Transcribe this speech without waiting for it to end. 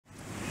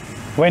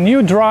When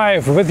you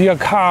drive with your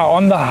car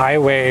on the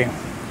highway,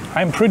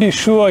 I'm pretty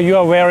sure you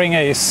are wearing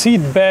a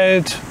seat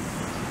belt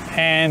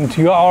and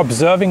you are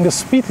observing the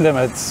speed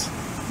limits,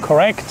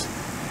 correct?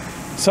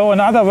 So in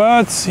other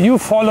words, you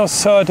follow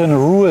certain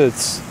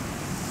rules,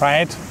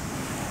 right?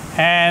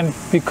 And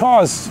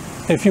because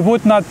if you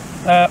would not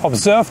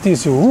observe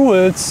these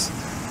rules,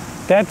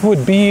 that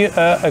would be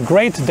a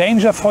great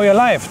danger for your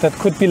life. That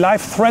could be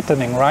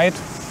life-threatening, right?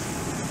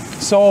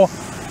 So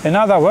in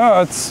other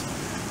words,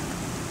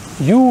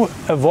 you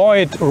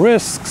avoid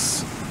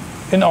risks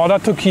in order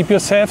to keep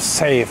yourself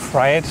safe,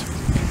 right?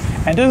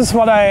 And this is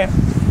what I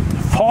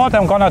thought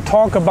I'm gonna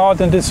talk about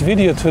in this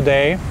video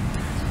today.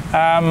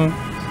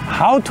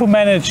 How to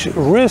manage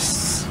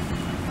risks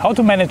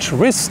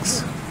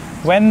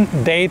when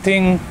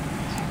dating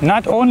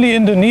not only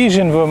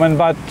Indonesian women,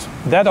 but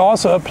that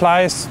also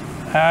applies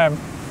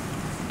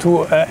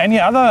to any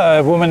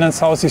other woman in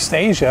Southeast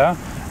Asia,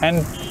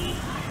 and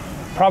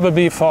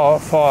probably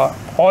for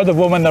all the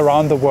women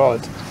around the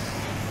world.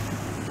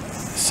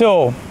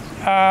 So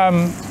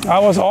I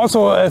was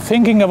also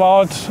thinking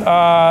about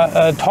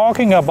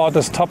talking about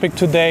this topic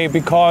today,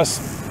 because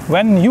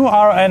when you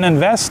are an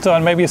investor,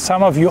 and maybe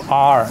some of you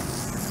are,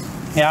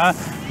 yeah,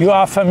 you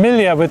are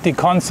familiar with the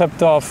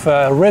concept of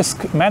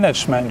risk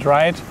management,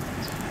 right?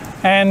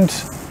 And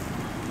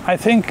I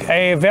think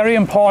a very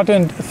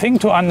important thing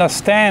to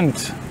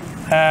understand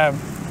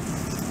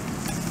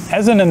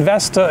as an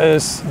investor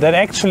is that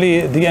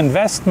actually the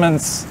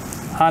investments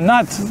are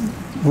not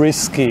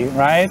risky,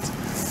 right?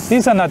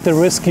 These are not the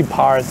risky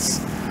parts.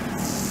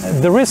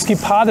 The risky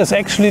part is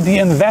actually the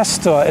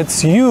investor.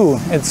 It's you,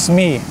 it's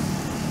me,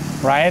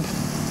 right?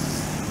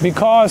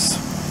 Because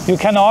you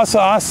can also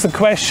ask the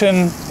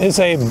question, is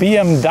a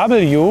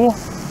BMW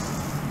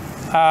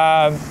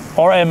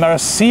or a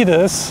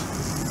Mercedes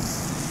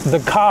the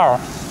car?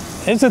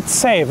 Is it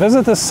safe? Is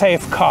it a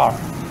safe car?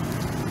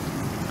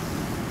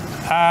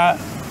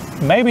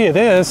 Maybe it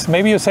is.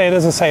 Maybe you say it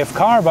is a safe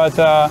car, but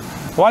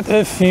what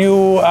if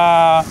you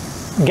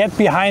get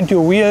behind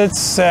your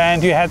wheels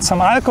and you had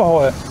some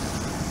alcohol?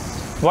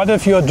 What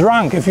if you're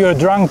drunk? If you're a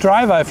drunk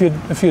driver,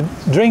 if you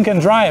drink and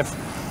drive,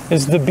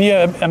 is the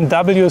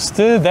BMW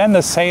still then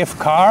a safe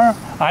car?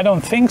 I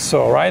don't think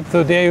so, right?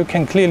 So there you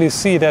can clearly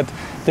see that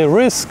the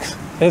risk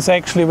is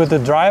actually with the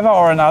driver,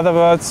 or in other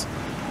words,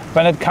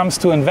 when it comes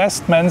to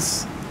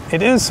investments,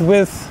 it is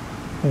with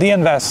the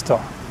investor.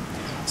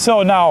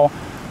 So now,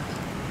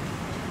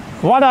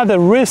 what are the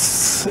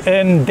risks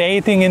in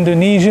dating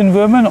Indonesian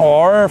women,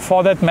 or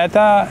for that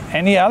matter,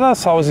 any other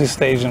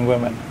Southeast Asian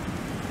women?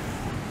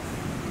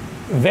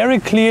 Very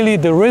clearly,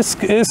 the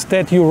risk is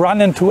that you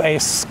run into a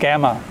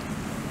scammer.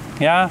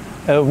 Yeah,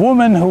 a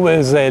woman who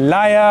is a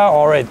liar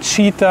or a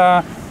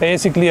cheater,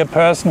 basically a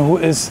person who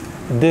is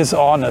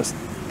dishonest.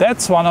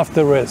 That's one of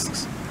the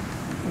risks.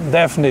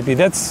 Definitely,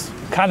 that's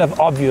kind of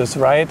obvious,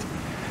 right?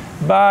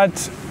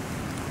 But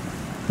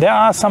there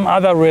are some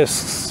other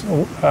risks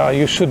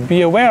you should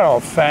be aware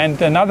of.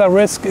 And another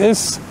risk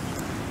is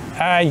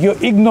your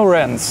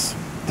ignorance.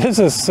 This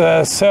is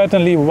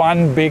certainly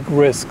one big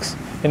risk.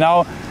 You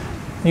know,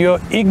 your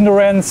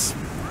ignorance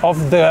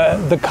of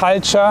the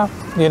culture,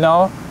 you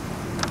know,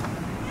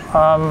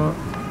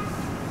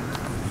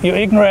 your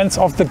ignorance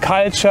of the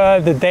culture,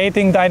 the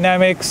dating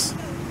dynamics,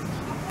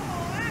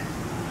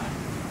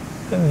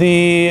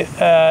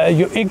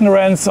 your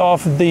ignorance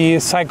of the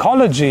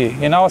psychology,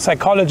 you know,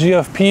 psychology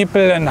of people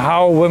and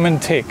how women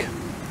tick.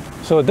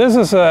 So this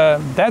is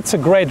that's a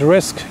great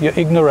risk, your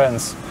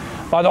ignorance.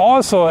 But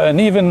also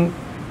an even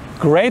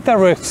greater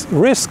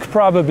risk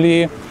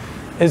probably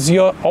is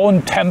your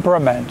own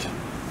temperament,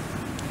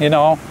 you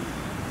know,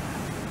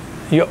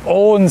 your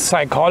own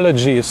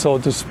psychology, so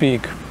to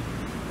speak.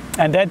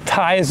 And that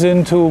ties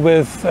into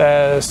with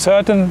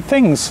certain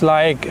things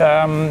like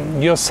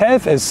your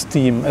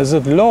self-esteem. Is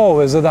it low?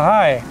 Is it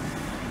high?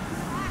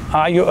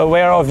 Are you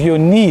aware of your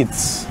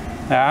needs?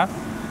 Yeah?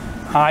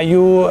 Are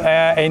you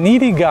a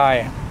needy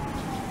guy?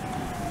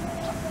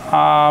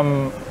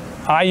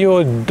 Are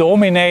you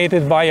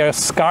dominated by a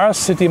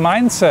scarcity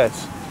mindset?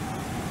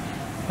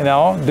 You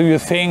know, do you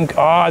think,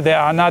 oh, there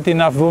are not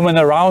enough women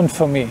around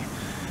for me?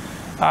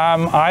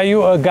 Are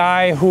you a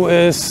guy who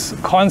is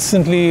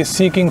constantly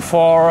seeking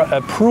for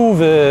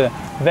approval,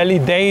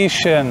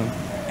 validation,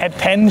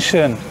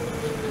 attention?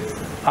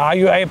 Are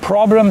you a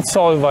problem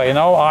solver? You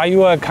know, are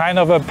you a kind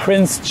of a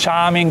Prince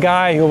Charming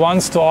guy who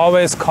wants to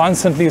always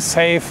constantly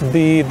save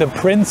the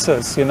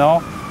princess? You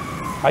know,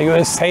 are you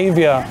a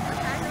savior?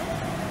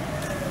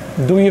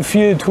 Do you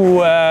feel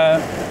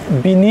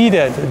to be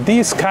needed?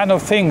 These kind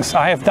of things.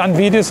 I have done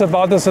videos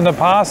about this in the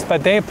past,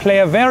 but they play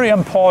a very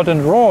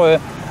important role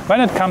when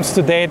it comes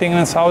to dating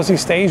in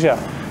Southeast Asia.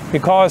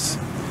 Because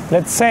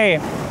let's say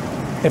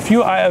if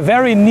you are a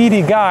very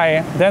needy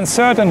guy, then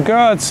certain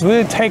girls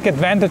will take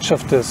advantage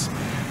of this.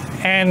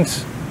 And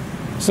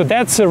so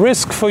that's a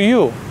risk for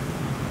you.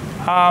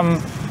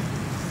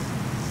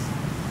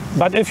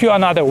 But if you are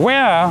not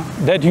aware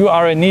that you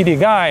are a needy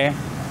guy,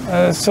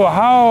 so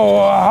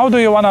how do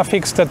you want to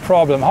fix that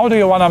problem? How do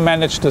you want to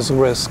manage this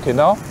risk, you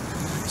know?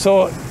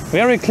 So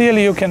very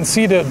clearly you can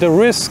see the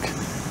risk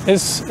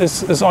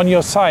is on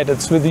your side,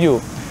 it's with you.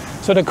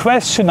 So the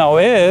question now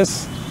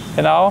is,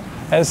 you know,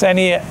 as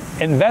any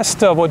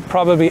investor would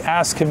probably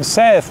ask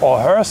himself or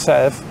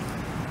herself,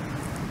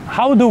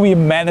 how do we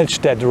manage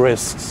that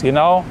risks, you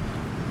know?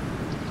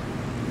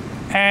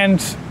 And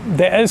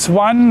there is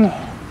one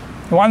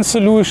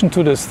solution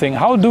to this thing.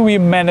 How do we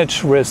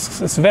manage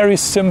risks? It's very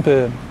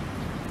simple.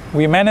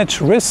 We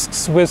manage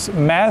risks with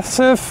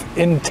massive,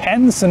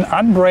 intense and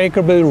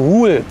unbreakable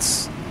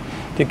rules.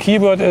 The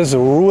keyword is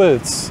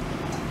rules.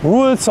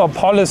 Rules or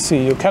policy.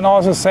 You can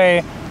also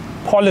say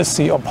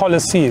policy or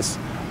policies.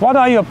 What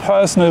are your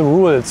personal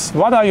rules?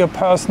 What are your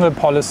personal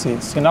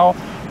policies? You know,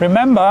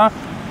 remember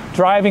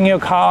driving your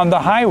car on the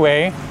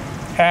highway,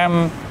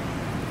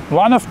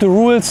 one of the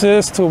rules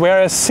is to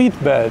wear a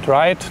seatbelt,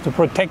 right? To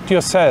protect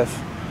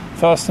yourself,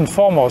 first and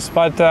foremost.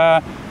 But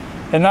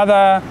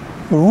another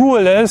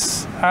rule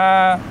is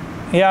to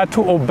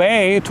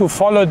obey, to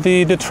follow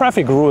the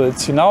traffic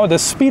rules, you know, the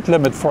speed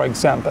limit, for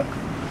example.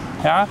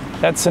 Yeah,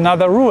 that's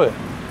another rule.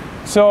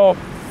 So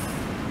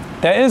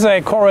there is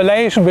a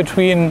correlation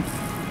between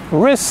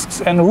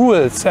risks and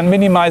rules and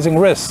minimizing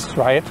risks,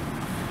 right?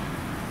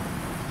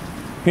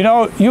 You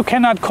know, you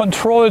cannot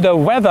control the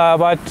weather,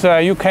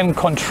 but you can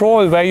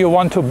control where you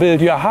want to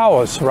build your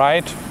house,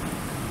 right?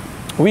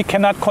 We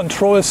cannot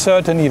control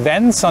certain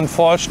events,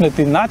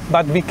 unfortunately not,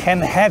 but we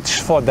can hedge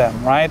for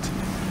them, right?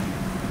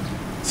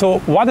 So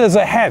what is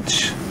a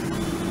hedge?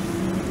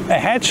 A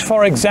hedge,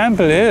 for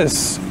example,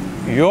 is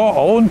your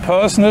own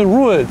personal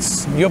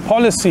rules, your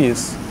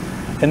policies.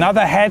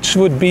 Another hedge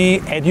would be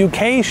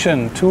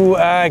education, to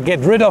get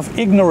rid of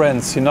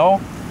ignorance, you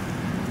know?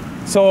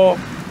 So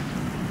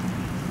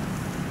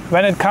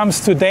when it comes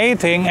to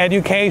dating,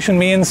 education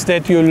means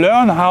that you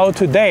learn how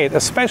to date,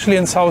 especially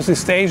in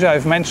Southeast Asia.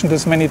 I've mentioned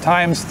this many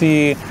times.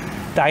 The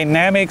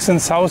dynamics in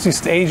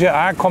Southeast Asia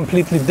are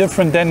completely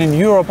different than in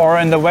Europe or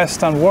in the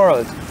Western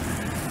world.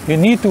 You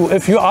need to,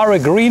 if you are a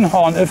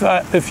greenhorn,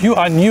 if you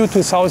are new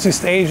to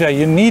Southeast Asia,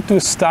 you need to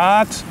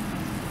start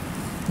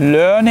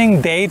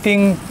learning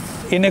dating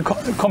in a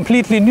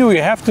completely new.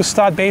 You have to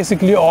start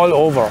basically all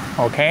over,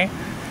 okay?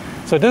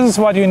 So this is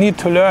what you need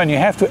to learn. You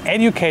have to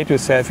educate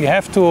yourself. You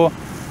have to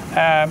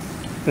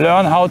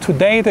learn how to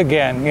date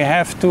again. You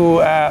have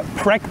to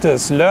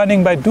practice,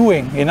 learning by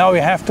doing. You know,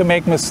 you have to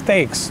make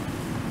mistakes.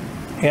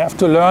 You have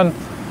to learn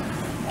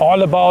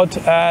all about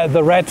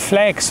the red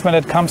flags when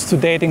it comes to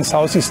dating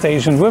Southeast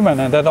Asian women,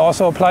 and that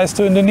also applies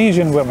to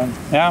Indonesian women.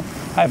 Yeah,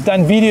 I've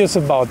done videos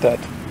about that.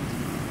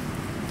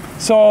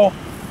 So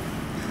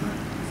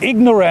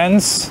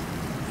ignorance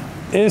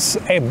is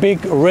a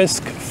big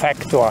risk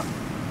factor,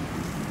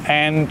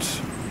 and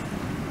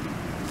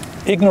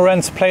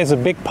ignorance plays a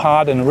big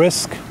part in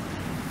risk.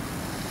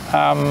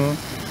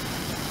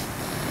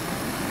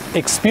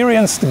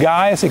 Experienced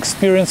guys,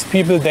 experienced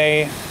people,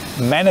 they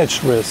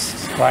manage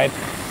risks, right?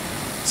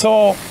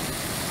 So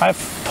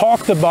I've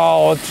talked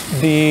about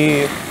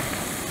the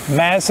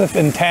massive,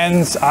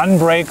 intense,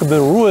 unbreakable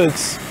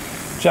rules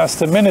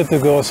just a minute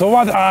ago. So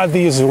what are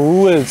these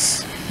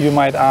rules, you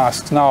might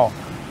ask now?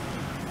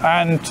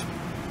 And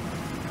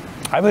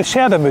I will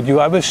share them with you.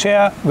 I will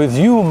share with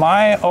you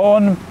my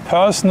own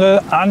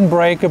personal,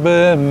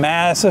 unbreakable,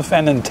 massive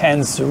and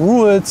intense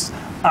rules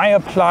I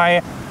apply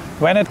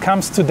when it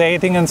comes to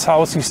dating in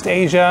Southeast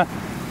Asia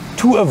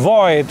to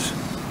avoid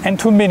and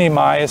to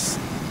minimize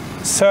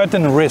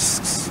certain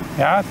risks,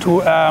 yeah, to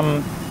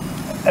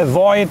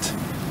avoid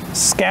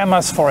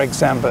scammers, for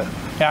example.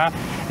 Yeah,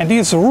 and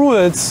these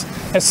rules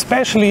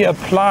especially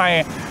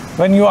apply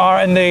when you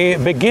are in the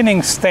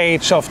beginning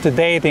stage of the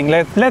dating.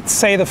 Let's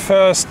say the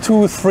first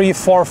 2, 3,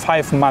 4,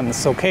 5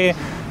 months, okay,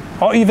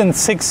 or even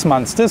 6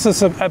 months. This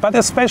is but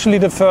especially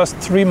the first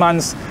 3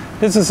 months.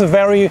 This is a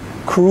very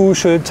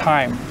crucial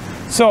time.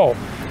 So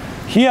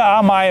here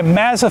are my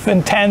massive,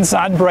 intense,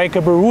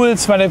 unbreakable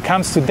rules when it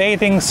comes to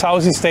dating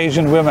Southeast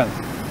Asian women.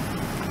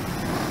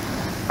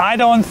 I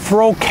don't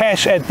throw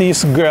cash at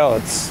these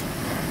girls.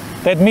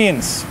 That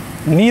means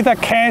neither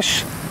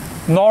cash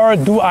nor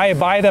do I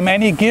buy them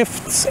any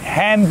gifts,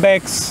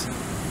 handbags,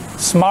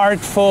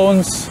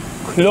 smartphones,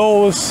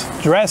 clothes,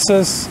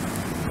 dresses,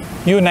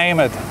 you name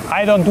it.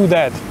 I don't do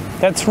that.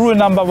 That's rule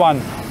number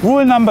 1.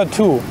 Rule number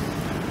 2,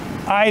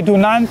 I do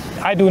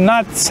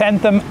not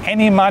send them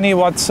any money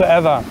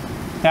whatsoever.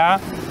 Yeah,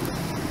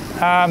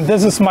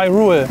 this is my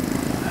rule.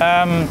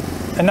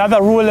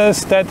 Another rule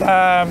is that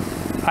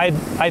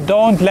I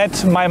don't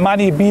let my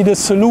money be the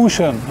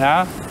solution.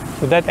 Yeah,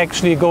 so that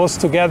actually goes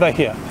together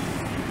here.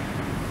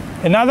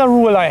 Another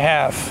rule I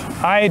have: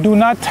 I do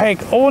not take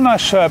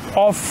ownership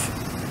of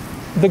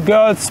the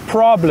girl's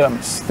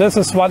problems. This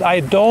is what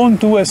I don't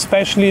do,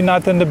 especially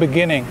not in the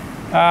beginning.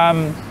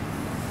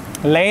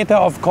 Later,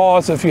 of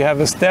course, if you have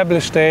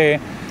established a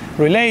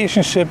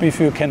relationship, if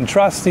you can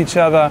trust each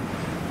other,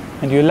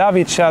 and you love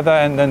each other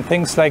and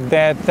things like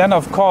that, then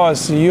of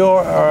course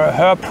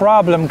her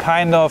problem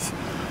kind of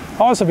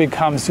also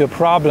becomes your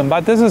problem.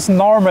 But this is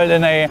normal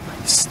in a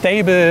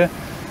stable,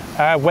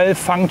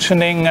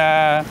 well-functioning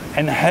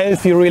and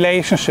healthy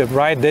relationship,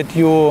 right? That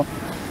you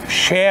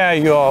share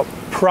your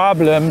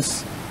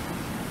problems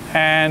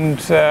and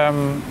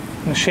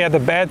share the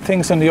bad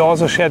things, and you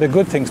also share the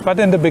good things. But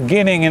in the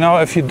beginning, you know,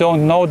 if you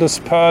don't know this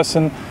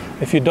person,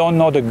 if you don't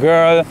know the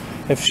girl,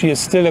 if she is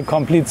still a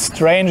complete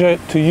stranger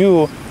to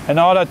you, in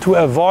order to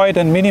avoid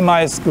and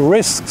minimize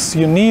risks,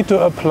 you need to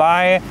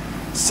apply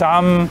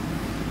some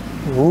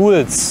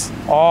rules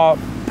or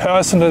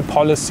personal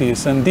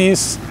policies. And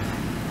these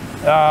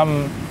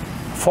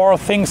 4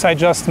 things I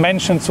just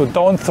mentioned, so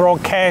don't throw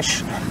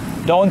cash,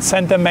 don't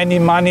send them any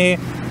money,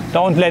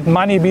 don't let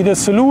money be the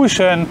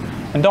solution,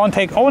 and don't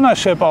take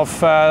ownership of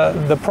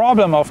the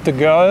problem of the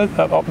girl,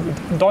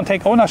 don't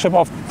take ownership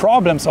of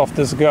problems of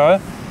this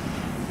girl,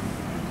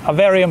 are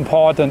very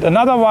important.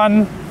 Another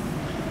one,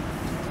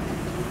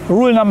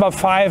 rule number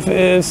 5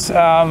 is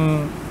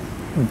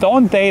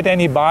don't date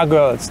any bar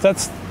girls.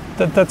 That's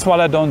what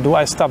I don't do.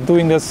 I stopped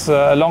doing this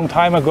a long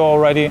time ago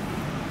already.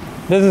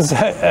 This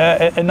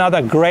is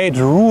another great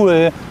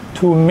rule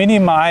to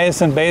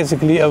minimize and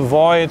basically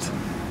avoid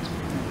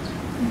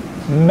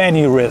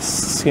many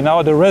risks. You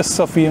know, the risks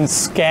of being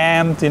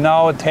scammed, you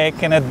know,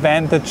 taken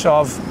advantage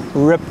of,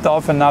 ripped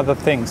off, and other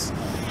things.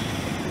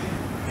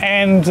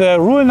 And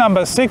rule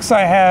number 6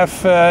 I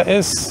have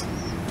is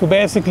to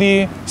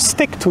basically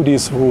stick to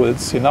these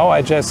rules, you know,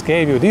 I just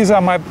gave you. These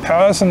are my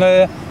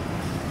personal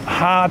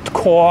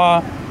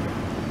hardcore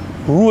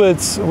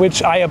rules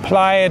which I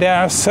apply. There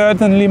are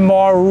certainly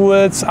more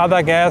rules.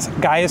 Other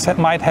guys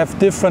might have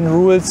different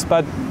rules,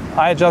 but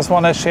I just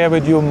want to share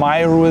with you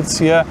my rules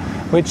here,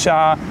 which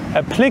are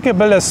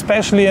applicable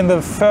especially in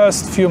the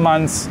first few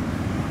months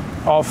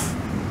of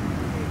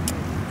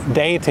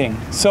dating.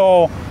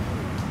 So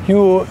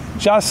you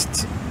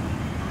just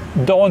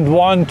don't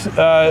want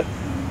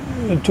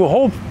to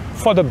hope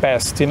for the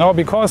best, you know,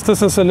 because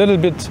this is a little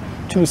bit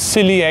too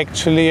silly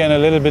actually, and a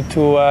little bit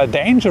too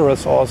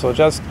dangerous also.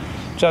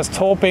 Just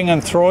hoping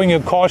and throwing your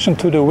caution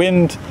to the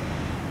wind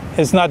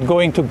is not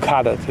going to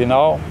cut it, you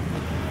know.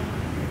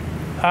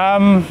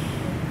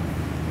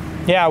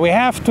 Yeah, we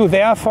have to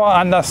therefore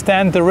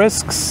understand the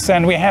risks,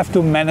 and we have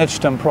to manage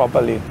them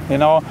properly, you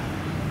know.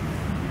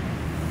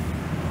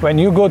 When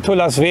you go to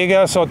Las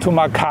Vegas or to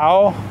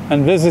Macau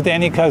and visit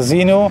any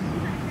casino,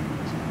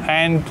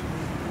 and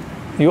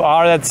you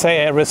are, let's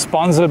say, a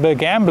responsible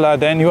gambler,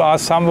 then you are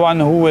someone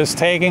who is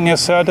taking a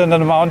certain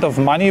amount of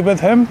money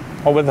with him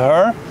or with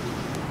her.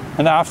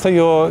 And after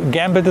you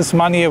gamble this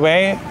money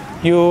away,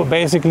 you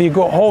basically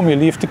go home, you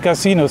leave the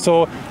casino.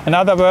 So in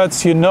other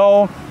words, you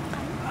know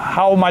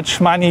how much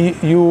money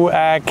you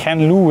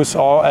can lose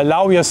or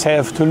allow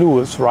yourself to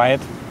lose, right?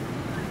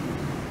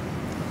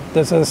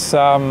 This is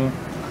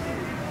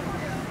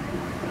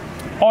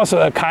also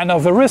a kind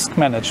of a risk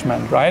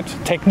management, right?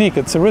 Technique.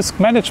 It's a risk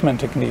management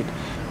technique.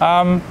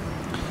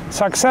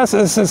 Success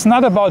is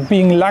not about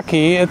being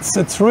lucky.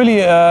 It's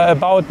really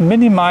about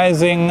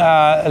minimizing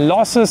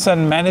losses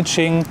and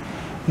managing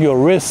your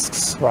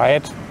risks,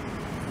 right?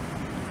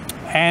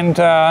 And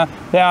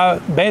there are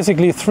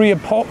basically 3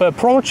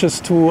 approaches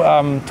to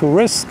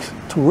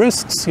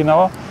risks. You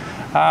know,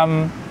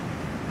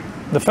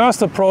 the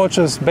first approach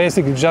is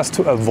basically just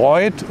to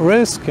avoid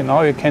risk. You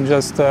know, you can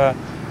just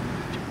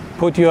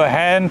put your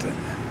head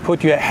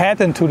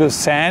into the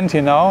sand,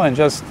 you know, and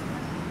just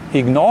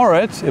ignore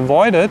it,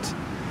 avoid it.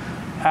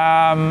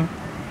 The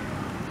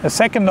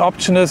second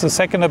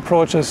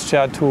approach is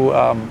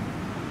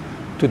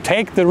to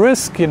take the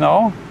risk, you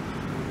know.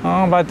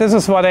 But this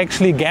is what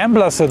actually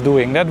gamblers are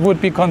doing. That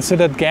would be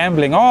considered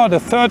gambling. The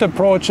third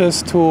approach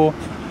is to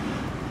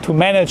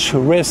manage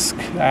risk,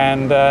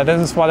 and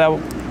this is what I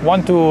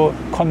want to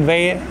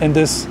convey in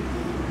this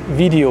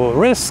video.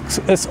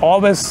 Risk is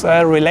always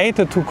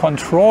related to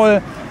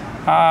control.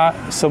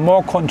 So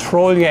more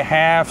control you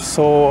have,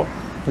 so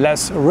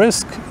less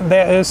risk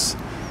there is,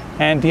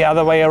 and the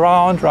other way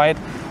around, right?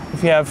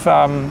 If you have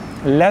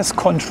less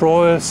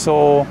control,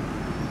 so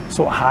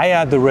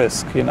higher the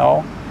risk, you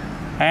know.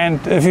 And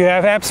if you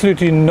have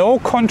absolutely no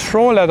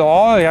control at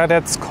all, yeah,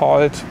 that's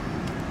called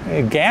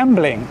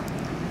gambling.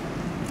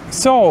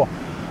 So,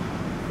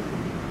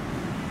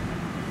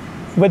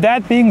 with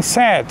that being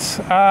said,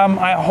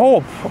 I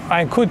hope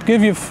I could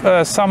give you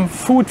some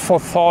food for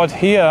thought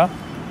here.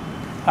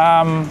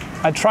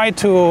 I try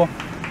to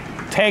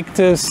take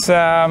this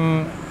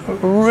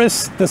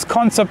this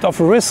concept of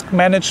risk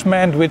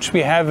management, which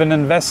we have in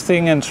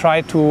investing, and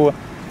try to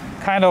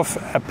kind of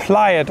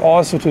apply it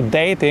also to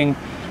dating,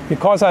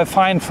 because I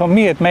find for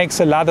me it makes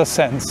a lot of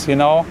sense, you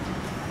know.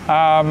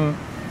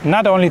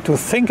 Not only to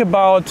think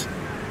about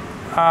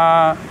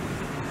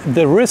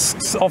the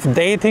risks of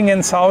dating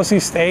in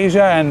Southeast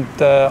Asia and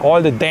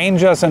all the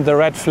dangers and the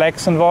red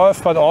flags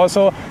involved, but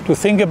also to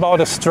think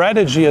about a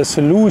strategy, a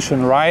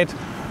solution, right?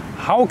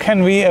 How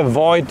can we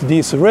avoid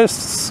these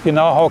risks, you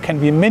know, how can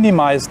we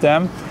minimize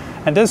them?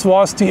 And this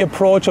was the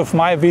approach of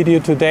my video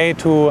today,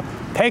 to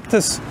take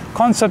this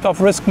concept of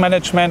risk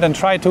management and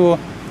try to,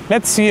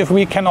 let's see if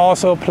we can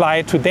also apply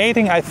it to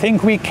dating. I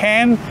think we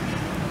can.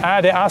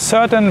 There are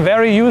certain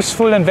very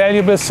useful and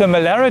valuable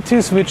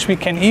similarities which we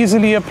can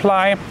easily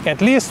apply.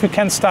 At least we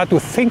can start to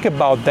think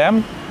about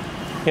them,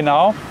 you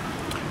know.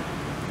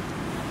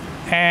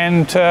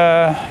 and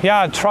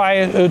yeah,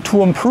 try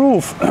to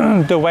improve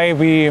the way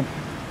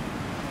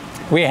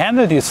we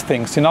handle these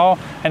things, you know.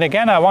 And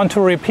again, I want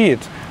to repeat,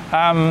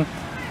 the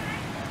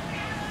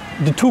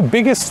two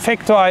biggest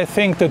factor, I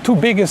think, the two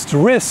biggest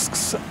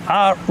risks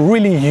are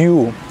really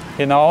you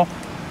know,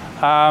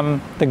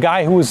 the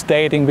guy who is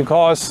dating,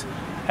 because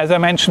as I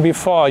mentioned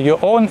before, your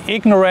own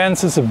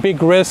ignorance is a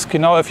big risk, you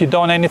know, if you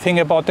don't know anything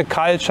about the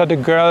culture, the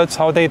girls,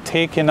 how they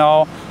take, you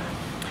know,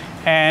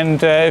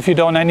 and if you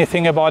don't know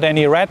anything about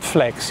any red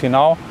flags, you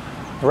know.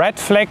 Red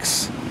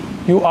flags,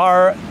 you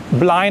are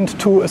blind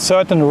to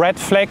certain red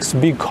flags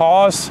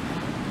because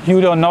you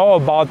don't know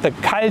about the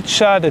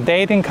culture, the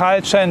dating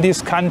culture in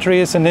these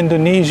countries, in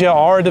Indonesia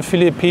or the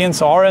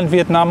Philippines or in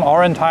Vietnam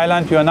or in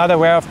Thailand. You're not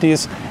aware of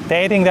these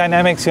dating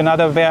dynamics, you're not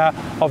aware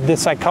of the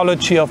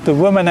psychology of the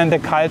woman and the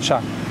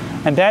culture.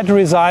 And that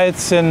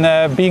results in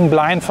being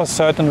blind for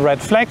certain red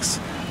flags.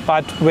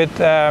 But with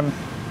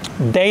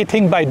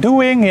dating by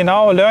doing, you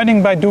know,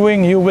 learning by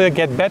doing, you will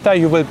get better,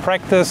 you will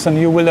practice, and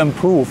you will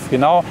improve, you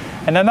know.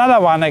 And another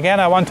one, again,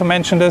 I want to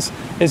mention this,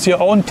 is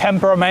your own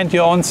temperament,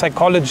 your own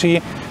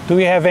psychology. Do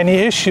you have any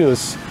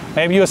issues?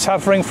 Maybe you're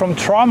suffering from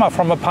trauma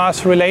from a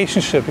past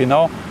relationship, you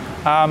know.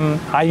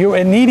 Are you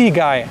a needy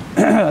guy,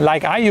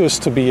 like I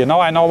used to be, you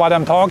know? I know what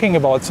I'm talking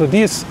about. So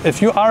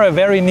if you are a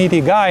very needy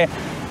guy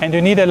and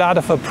you need a lot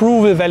of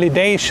approval,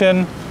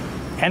 validation,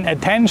 and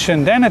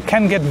attention, then it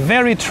can get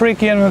very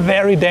tricky and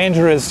very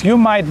dangerous. You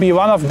might be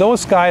one of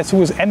those guys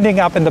who is ending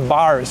up in the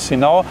bars, you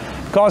know,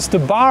 because the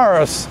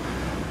bars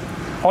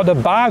or the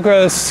bar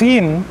girl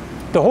scene,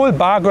 the whole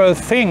bar girl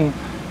thing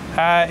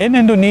in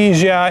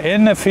Indonesia,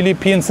 in the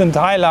Philippines, in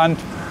Thailand,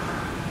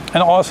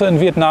 and also in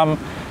Vietnam,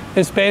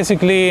 is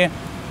basically a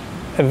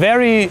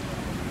very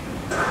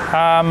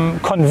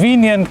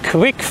convenient,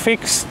 quick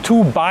fix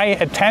to buy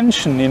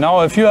attention. You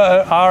know, if you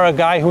are a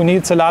guy who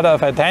needs a lot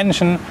of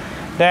attention,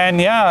 then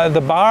yeah,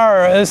 the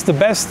bar is the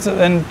best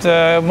and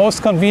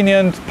most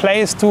convenient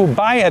place to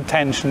buy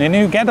attention. And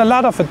you get a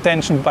lot of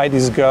attention by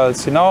these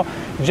girls, you know.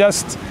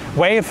 Just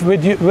wave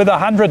with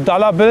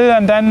 $100 bill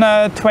and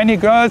then 20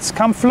 girls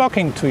come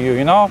flocking to you,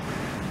 you know.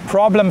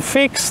 Problem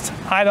fixed?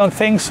 I don't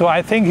think so.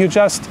 I think you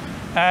just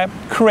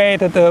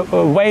created a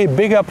way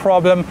bigger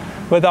problem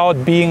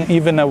without being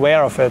even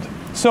aware of it.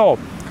 So,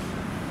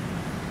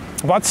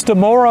 what's the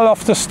moral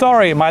of the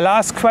story? My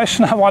last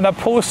question I want to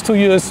pose to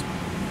you is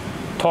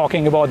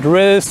talking about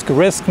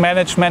risk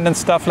management and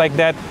stuff like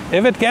that.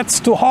 If it gets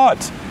too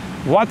hot,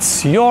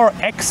 what's your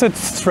exit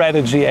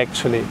strategy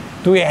actually?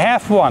 Do you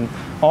have one?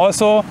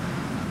 Also,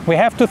 we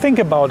have to think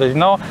about it, you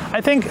know.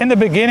 I think in the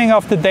beginning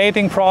of the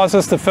dating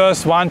process, the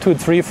first 1, 2,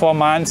 3, 4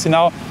 months, you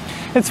know,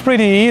 it's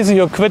pretty easy.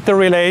 You quit the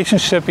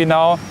relationship, you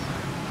know.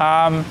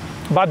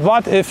 But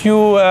what if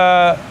you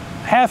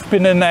have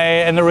been in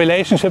a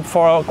relationship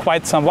for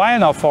quite some while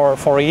now,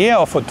 for a year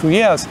or for 2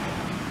 years?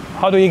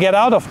 How do you get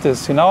out of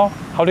this, you know?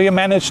 How do you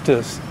manage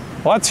this?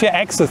 What's your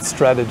exit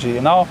strategy,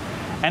 you know?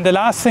 And the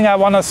last thing I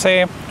want to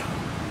say,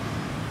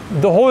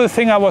 the whole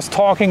thing I was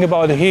talking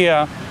about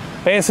here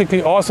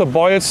basically also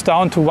boils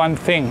down to one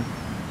thing: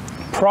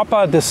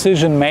 proper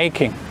decision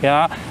making.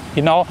 Yeah,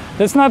 you know,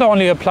 this not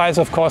only applies,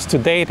 of course, to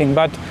dating,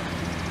 but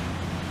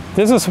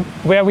this is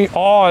where we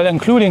all,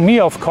 including me,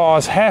 of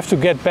course, have to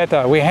get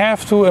better. We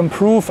have to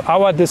improve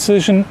our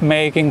decision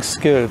making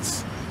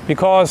skills,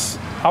 because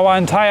our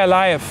entire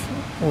life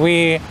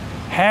we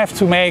have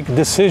to make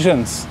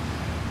decisions.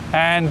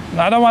 And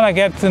I don't want to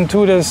get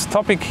into this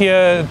topic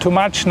here too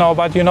much now,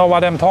 but you know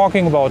what I'm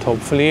talking about,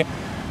 hopefully.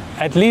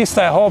 At least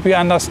I hope you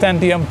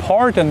understand the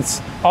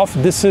importance of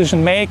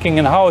decision making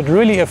and how it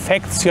really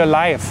affects your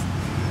life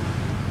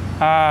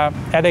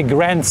at a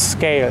grand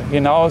scale,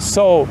 you know.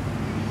 So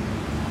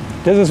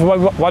this is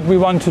what we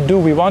want to do.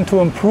 We want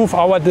to improve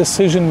our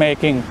decision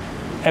making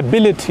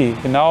ability,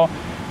 you know.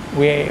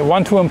 We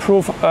want to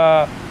improve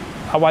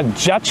our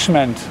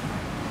judgment,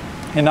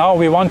 you know.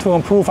 We want to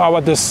improve our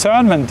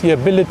discernment, the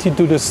ability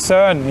to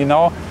discern, you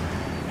know.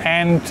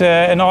 And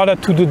in order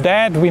to do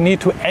that, we need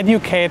to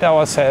educate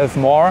ourselves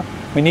more.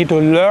 We need to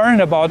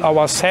learn about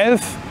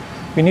ourselves.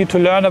 We need to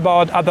learn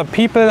about other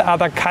people,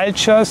 other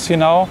cultures, you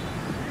know.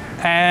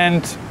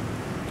 And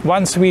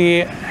once we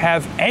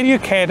have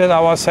educated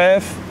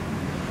ourselves,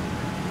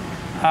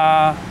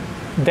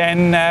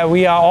 then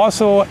we are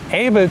also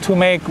able to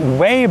make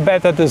way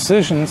better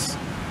decisions.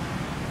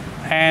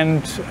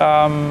 And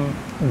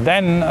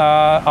then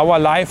our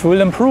life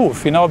will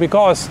improve, you know,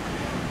 because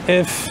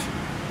if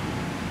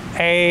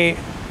an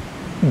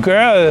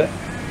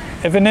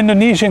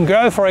Indonesian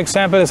girl, for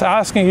example, is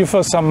asking you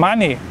for some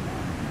money,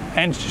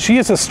 and she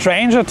is a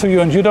stranger to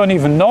you and you don't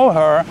even know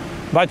her,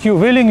 but you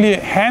willingly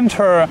hand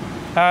her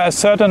a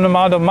certain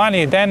amount of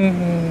money,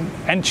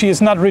 and she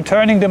is not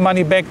returning the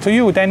money back to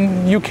you,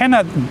 then you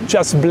cannot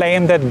just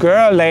blame that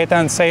girl later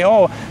and say,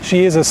 oh,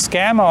 she is a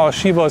scammer, or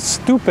she was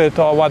stupid,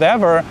 or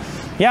whatever.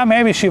 Yeah,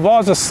 maybe she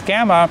was a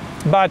scammer,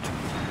 but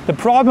the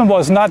problem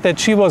was not that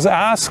she was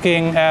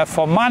asking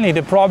for money.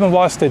 The problem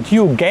was that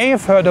you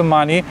gave her the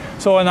money.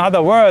 So in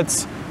other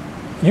words,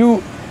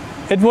 you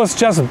it was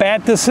just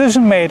bad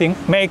decision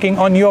making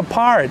on your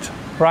part,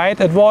 right?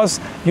 It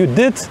was, you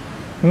did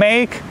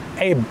make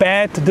a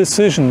bad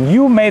decision.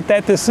 You made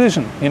that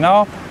decision, you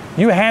know?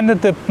 You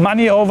handed the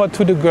money over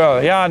to the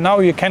girl. Yeah, now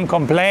you can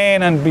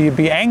complain and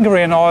be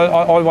angry and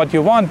all what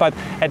you want, but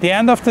at the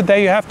end of the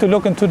day, you have to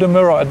look into the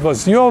mirror. It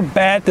was your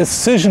bad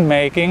decision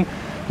making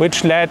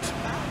which led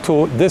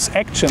to this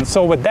action.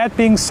 So with that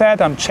being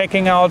said, I'm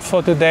checking out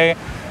for today.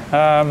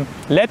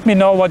 Let me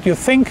know what you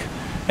think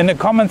in the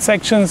comment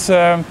sections.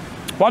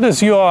 What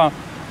is your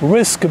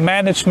risk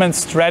management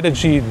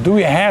strategy? Do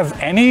you have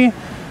any,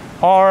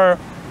 or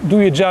do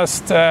you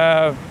just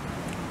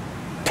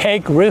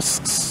take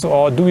risks,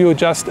 or do you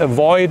just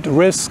avoid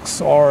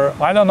risks, or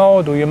I don't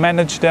know, do you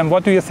manage them?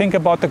 What do you think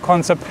about the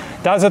concept?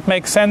 Does it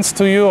make sense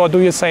to you, or do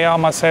you say, oh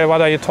Marcel,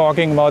 what are you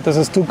talking about? This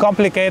is too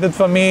complicated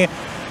for me.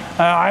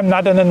 I'm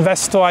not an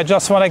investor. I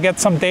just want to get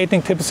some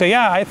dating tips. So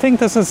yeah, I think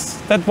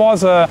that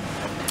was a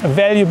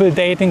valuable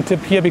dating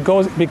tip here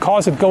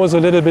because it goes a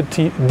little bit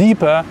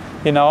deeper,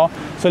 you know.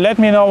 So let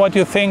me know what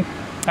you think,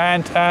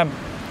 and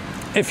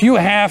if you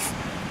have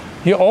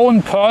your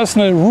own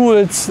personal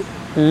rules,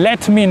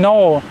 let me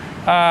know.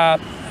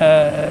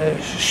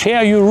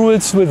 Share your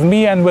rules with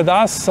me and with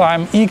us.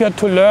 I'm eager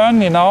to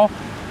learn, you know.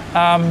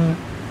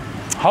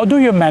 How do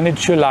you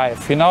manage your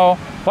life, you know?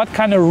 What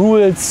kind of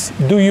rules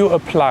do you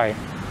apply?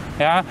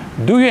 Yeah?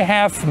 Do you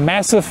have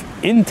massive,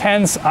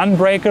 intense,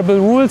 unbreakable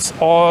rules,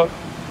 or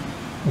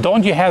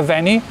don't you have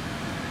any?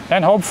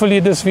 Then hopefully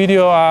this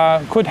video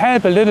could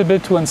help a little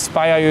bit to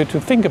inspire you to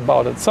think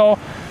about it. So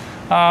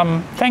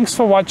thanks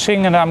for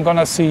watching, and I'm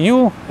gonna see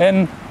you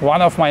in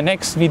one of my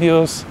next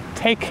videos.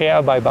 Take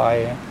care, bye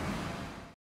bye.